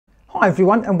Hi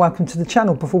everyone and welcome to the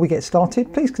channel. Before we get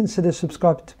started, please consider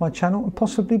subscribing to my channel and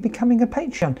possibly becoming a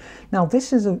patron. Now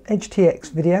this is an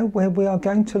EdgeTX video where we are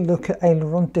going to look at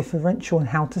Aileron Differential and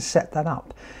how to set that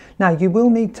up. Now you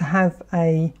will need to have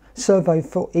a servo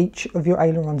for each of your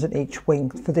ailerons and each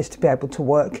wing for this to be able to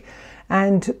work.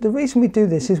 And the reason we do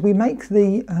this is we make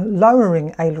the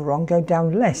lowering aileron go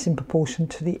down less in proportion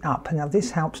to the up. Now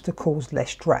this helps to cause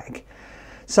less drag.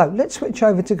 So let's switch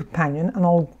over to companion and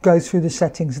I'll go through the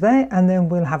settings there and then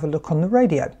we'll have a look on the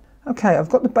radio. Okay, I've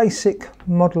got the basic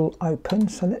model open,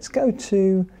 so let's go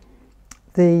to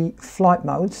the flight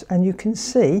modes and you can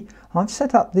see I've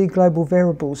set up the global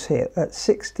variables here at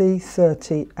 60,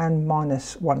 30 and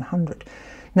minus 100.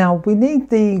 Now we need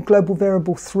the global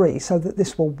variable 3 so that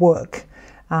this will work,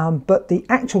 but the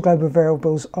actual global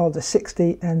variables are the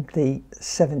 60 and the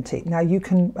 70. Now you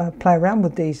can play around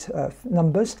with these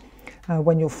numbers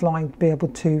when you're flying to be able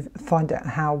to find out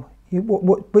how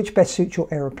which best suits your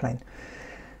aeroplane.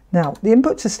 Now the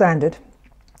inputs are standard,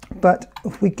 but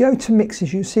if we go to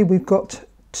mixes, you see we've got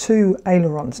two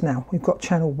ailerons now. We've got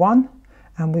channel 1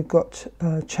 and we've got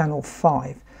channel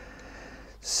 5.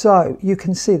 So you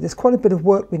can see there's quite a bit of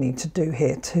work we need to do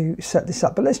here to set this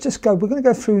up, but let's just go. We're going to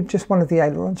go through just one of the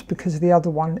ailerons because the other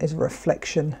one is a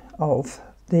reflection of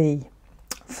the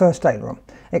first aileron,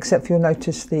 except for you'll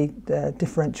notice the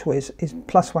differential is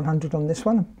plus 100 on this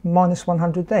one, minus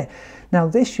 100 there. Now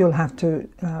this you'll have to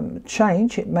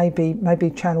change. It maybe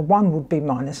channel 1 would be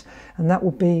minus, and that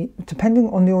will be depending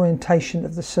on the orientation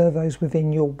of the servos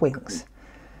within your wings.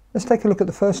 Let's take a look at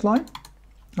the first line.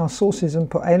 Our source is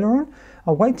input aileron,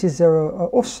 our weight is 0, our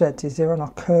offset is 0 and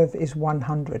our curve is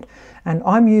 100. And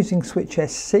I'm using switch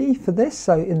SC for this,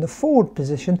 so in the forward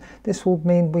position this will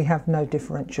mean we have no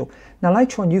differential. Now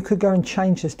later on you could go and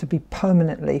change this to be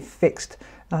permanently fixed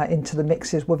into the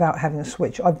mixes without having a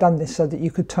switch. I've done this so that you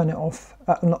could turn it off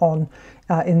and on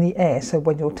in the air, so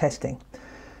when you're testing.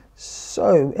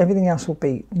 So everything else will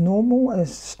be normal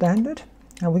as standard.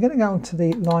 Now we're going to go on to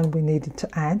the line we needed to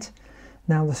add.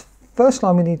 Now the first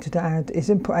line we needed to add is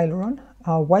input aileron.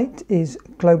 Our weight is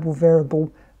global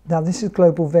variable. Now this is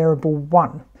global variable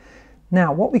 1.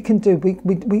 Now what we can do,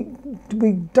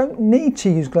 we don't need to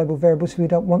use global variables if we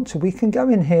don't want to. We can go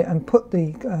in here and put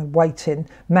the weight in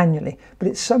manually, but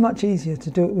it's so much easier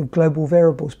to do it with global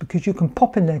variables because you can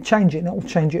pop in there, change it, and it will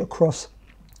change it across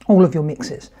all of your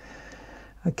mixes.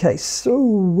 Okay, so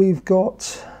we've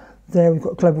got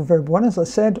global variable 1, as I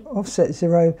said, offset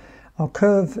 0, our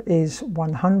curve is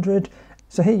 100.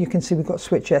 So here you can see we've got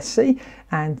switch SC,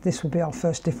 and this will be our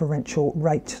first differential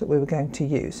rate that we were going to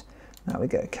use. Now we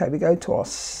go to our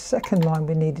second line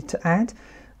we needed to add.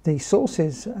 The source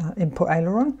is input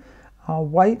aileron. Our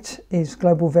weight is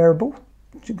global variable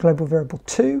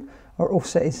 2. Our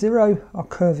offset is 0. Our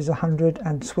curve is 100,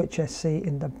 and switch SC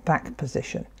in the back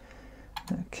position.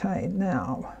 Okay,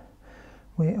 now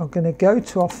we are going to go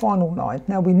to our final line.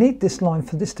 Now we need this line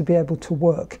for this to be able to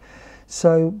work.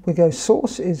 So we go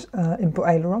source is input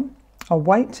aileron, our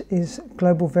weight is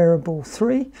global variable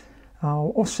 3,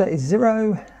 our offset is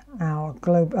 0, our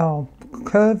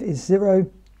curve is 0,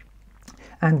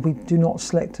 and we do not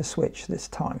select a switch this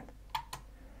time.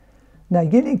 Now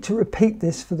you need to repeat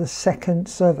this for the second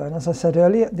servo, and as I said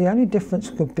earlier, the only difference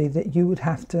could be that you would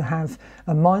have to have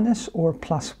a minus or a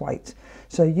plus weight.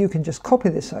 So you can just copy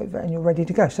this over and you're ready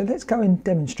to go. So let's go and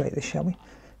demonstrate this, shall we?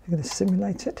 We're going to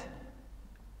simulate it.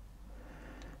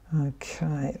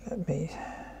 Okay, let me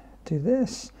do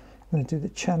this. I'm going to do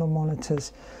the channel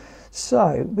monitors.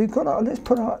 So we've got let's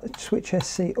put our switch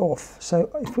SC off. So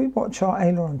if we watch our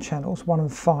aileron channels 1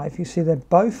 and 5, you see they're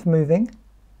both moving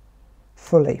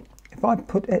fully. If I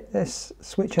put this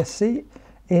switch SC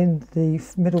in the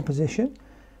middle position,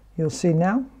 you'll see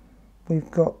now we've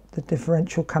got the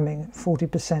differential coming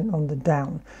 40% on the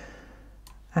down.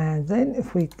 And then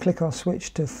if we click our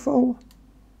switch to full,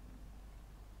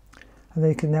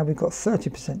 and now we've got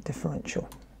 30% differential.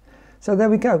 So there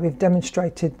we go, we've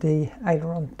demonstrated the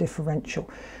aileron differential.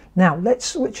 Now let's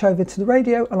switch over to the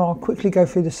radio and I'll quickly go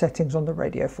through the settings on the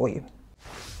radio for you.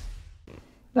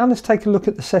 Now let's take a look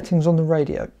at the settings on the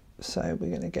radio. So we're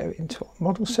going to go into our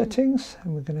model settings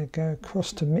and we're going to go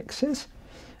across to mixes,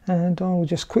 and I'll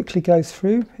just quickly go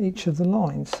through each of the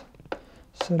lines.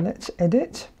 So let's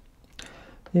edit.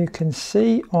 You can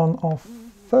see on our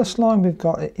first line we've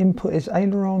got input is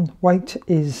aileron, weight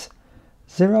is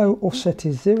 0, offset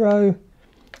is 0,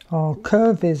 our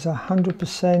curve is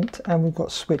 100%, and we've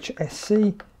got switch SC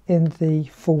in the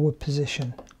forward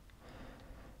position.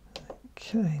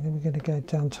 Okay, then we're going to go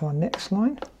down to our next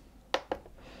line.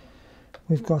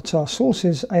 We've got our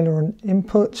sources aileron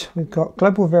input, we've got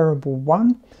global variable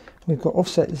 1, we've got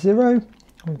offset 0,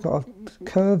 We've got a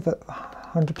curve at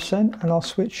 100% and our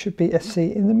switch should be SC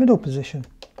in the middle position.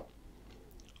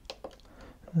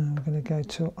 Now we're going to go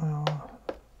to our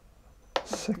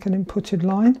second inputted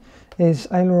line is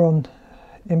aileron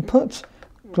input,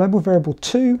 global variable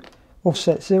 2,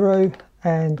 offset 0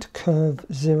 and curve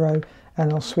 0,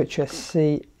 and I'll switch SC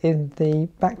in the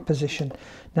back position.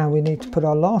 Now we need to put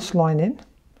our last line in,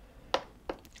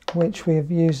 which we are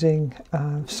using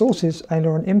sources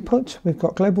aileron input. We've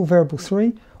got global variable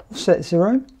 3, offset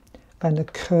 0, and the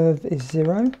curve is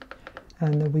 0.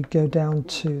 And then we go down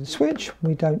to the switch.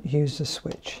 We don't use the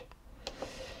switch.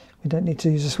 We don't need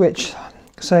to use the switch.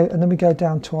 So, and then we go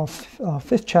down to our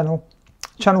fifth channel,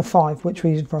 channel 5, which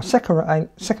we use for our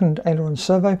second aileron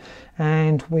servo,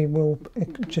 and we will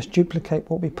just duplicate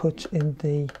what we put in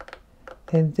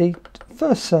the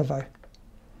first servo.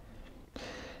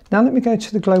 Now let me go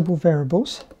to the global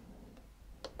variables,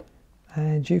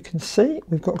 and you can see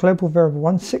we've got global variable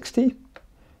 160,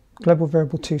 global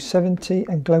variable 270,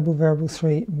 and global variable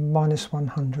 3 minus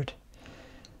 100.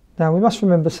 Now we must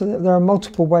remember that there are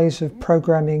multiple ways of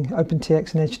programming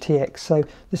OpenTX and EdgeTX, so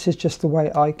this is just the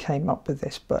way I came up with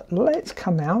this. But let's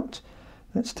come out,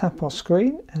 let's tap our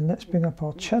screen, and let's bring up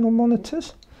our channel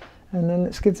monitors, and then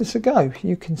let's give this a go.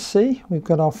 You can see we've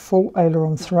got our full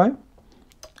aileron throw.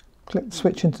 Click the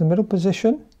switch into the middle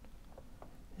position.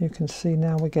 You can see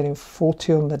now we're getting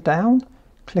 40 on the down.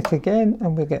 Click again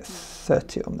and we'll get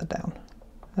 30 on the down.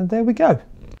 And there we go.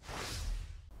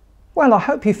 Well, I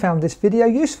hope you found this video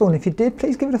useful, and if you did,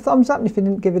 please give it a thumbs up, and if you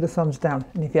didn't, give it a thumbs down.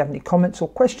 And if you have any comments or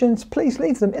questions, please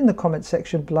leave them in the comment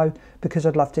section below, because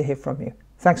I'd love to hear from you.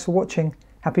 Thanks for watching.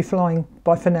 Happy flying.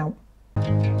 Bye for now.